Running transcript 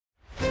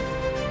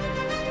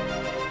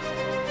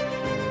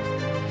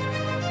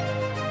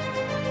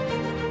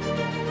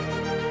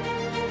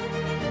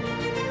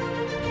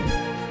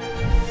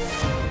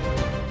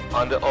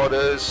the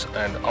orders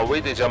and away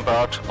they jump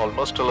out.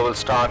 Almost a level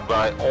start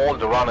by all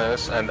the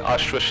runners, and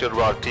ASHWA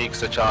SHIRWAL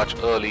takes the charge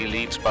early,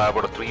 leads by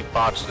about 3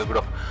 parts. The good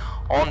of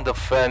on the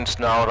fence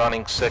now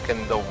running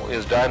second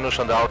is Danush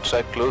on the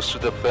outside. Close to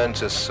the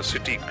fence is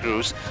City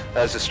Cruise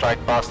as they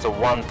strike past the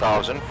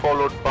 1000,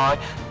 followed by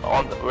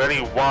on the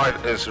very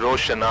wide is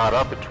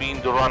Roshanara.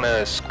 Between the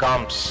runners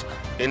comes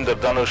in the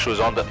Danush, who's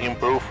on the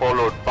improve,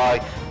 followed by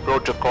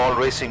Protocol.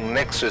 Racing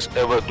next is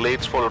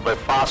Everglades, followed by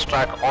Fast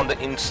Track on the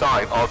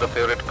inside of the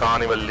favorite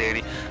Carnival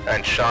Lady,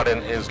 and Chardin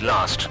is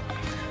last.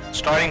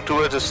 Striding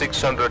towards the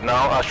 600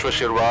 now, ASHWA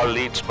SHIRWAL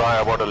leads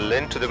by about a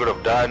length to the good of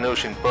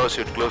Danush. In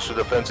pursuit close to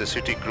the fence is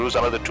City Cruise,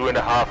 another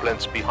 2.5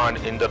 lengths behind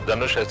Inder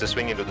Danush as they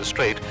swing into the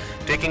straight.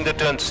 Taking the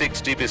turn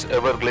 6 deep is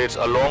Everglades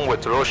along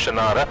with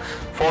Roshanara,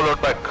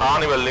 followed by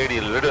Carnival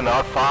Lady ridden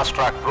out. Fast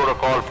Track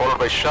Protocol followed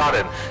by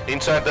Chardin.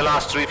 Inside the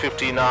last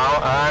 350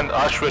 now, and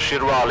ASHWA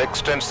SHIRWAL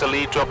extends the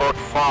lead to about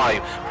 5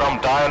 from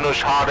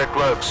Danush. Hard at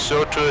work,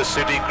 so too is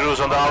City Cruise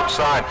on the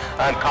outside,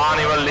 and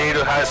Carnival Lady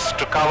has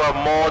to cover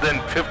more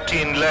than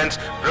 15 lengths.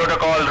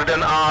 Protocol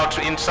ridden out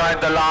inside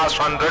the last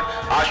 100.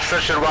 ASHWA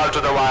SHIRWAL to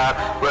the wire,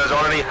 whereas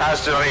already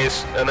has the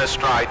race in a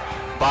stride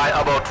by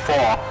about 4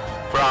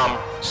 from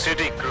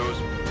City Cruise.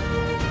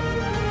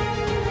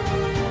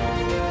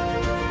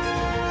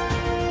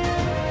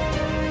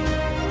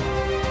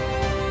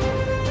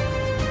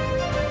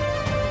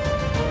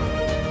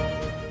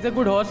 He's a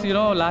good horse, you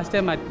know. Last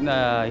time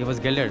he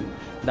was gelded.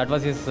 That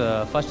was his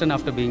first run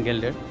after being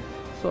gelded.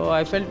 So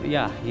I felt,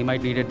 yeah, he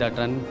might needed that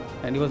run,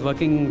 and he was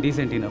working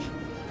decent enough.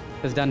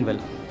 He's done well.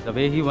 The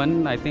way he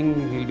won, I think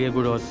he'll be a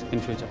good horse in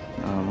future.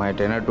 My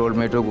trainer told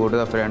me to go to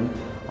the front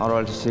or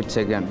also sit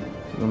second.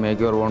 You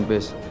make your own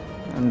pace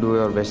and do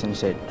your best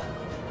inside.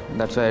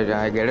 That's why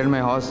I guided my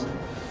horse.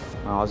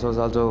 My horse was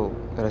also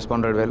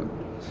responded well.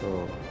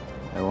 So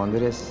I won the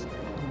race.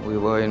 We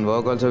were in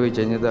work also, we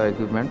changed the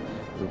equipment.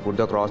 We put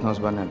the cross nose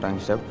bun and tongue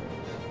step.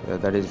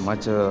 That is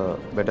much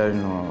better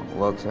in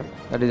work, sir.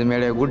 That is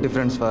made a good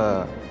difference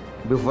for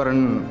before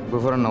and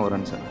now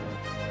run, sir.